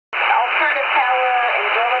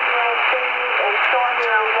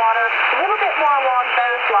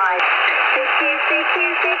line.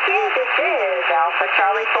 CQ, this is Alpha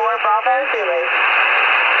Charlie 4 Bravo Zulu.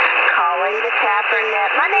 Calling the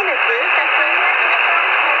Tapronet. My name is Ruth. That's Ruth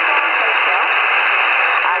Hotel.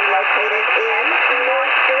 I'm located in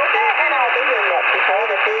North Georgia, and I'll be your net control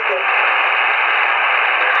this evening.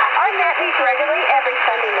 Our net meets regularly every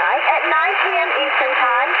Sunday night at 9 p.m. Eastern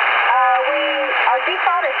Time. Our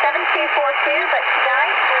default is 7242, but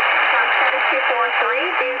tonight we're using on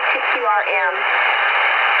 7243 due to QRM.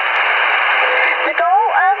 The goal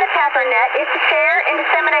of the Tapronet is to share and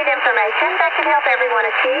disseminate information that can help everyone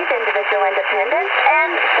achieve individual independence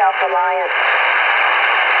and self-reliance.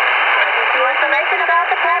 To get more information about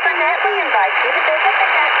the Tapronet, we invite you to visit the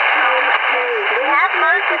Net's home page. We have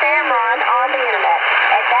merged with Amron on the internet.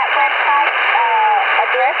 At that website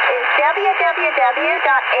address is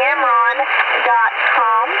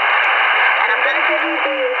www.amron.com. And I'm going to give you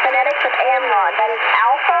the phonetics of Amron. That is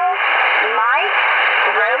Alpha, Mike,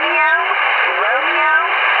 Romeo,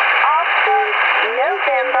 Austin,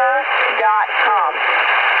 November.com.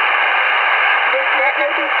 This net may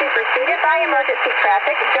be superseded by emergency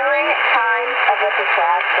traffic during times of a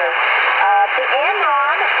disaster. The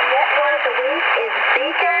Amron net word of the week is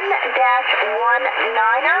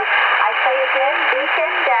Beacon-19er. I say again,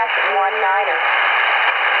 Beacon-19er.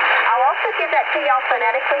 I'll also give that to y'all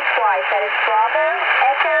phonetically twice. That is Bravo,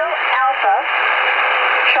 Echo, Alpha,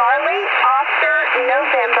 Charlie, Oscar,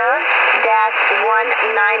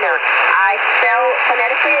 November-19er. I spell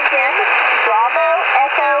phonetically again, Bravo,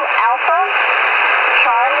 Echo, Alpha,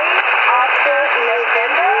 Charlie, Oscar,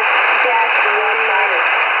 November-19er.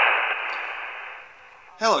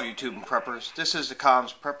 Hello YouTube and preppers, this is the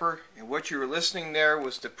Comms Prepper, and what you were listening there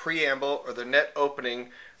was the preamble or the net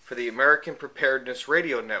opening for the American Preparedness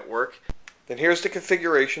Radio Network. Then here's the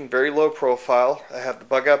configuration, very low profile. I have the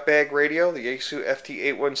bug out bag radio, the Yaesu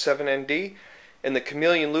FT817ND, and the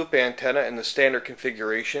Chameleon Loop Antenna in the standard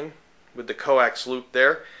configuration with the coax loop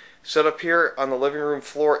there. Set up here on the living room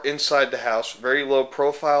floor inside the house, very low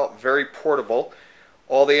profile, very portable.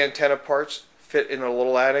 All the antenna parts fit in a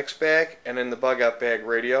little annex bag and in the bug out bag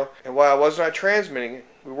radio. And while I was not transmitting,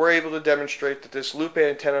 we were able to demonstrate that this loop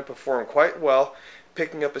antenna performed quite well,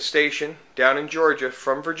 picking up a station down in Georgia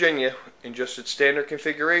from Virginia in just its standard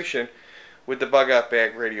configuration with the bug out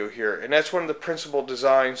bag radio here. And that's one of the principal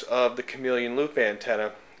designs of the Chameleon Loop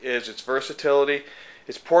Antenna, is its versatility,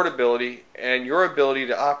 its portability, and your ability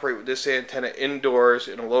to operate with this antenna indoors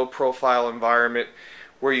in a low profile environment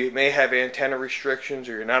where you may have antenna restrictions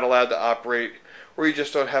or you're not allowed to operate, or you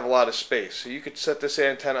just don't have a lot of space. So you could set this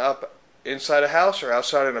antenna up inside a house or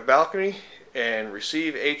outside on a balcony and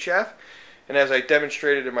receive HF. And as I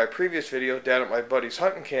demonstrated in my previous video down at my buddy's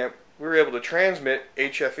hunting camp, we were able to transmit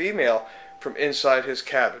HF email from inside his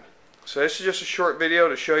cabin. So this is just a short video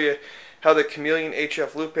to show you how the Chameleon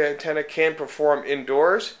HF loop antenna can perform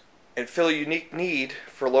indoors and fill a unique need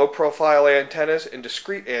for low profile antennas and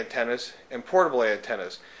discrete antennas and portable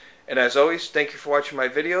antennas. And as always, thank you for watching my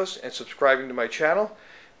videos and subscribing to my channel.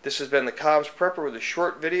 This has been the Comms Prepper with a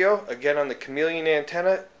short video again on the Chameleon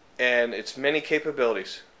antenna and its many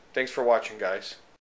capabilities. Thanks for watching, guys.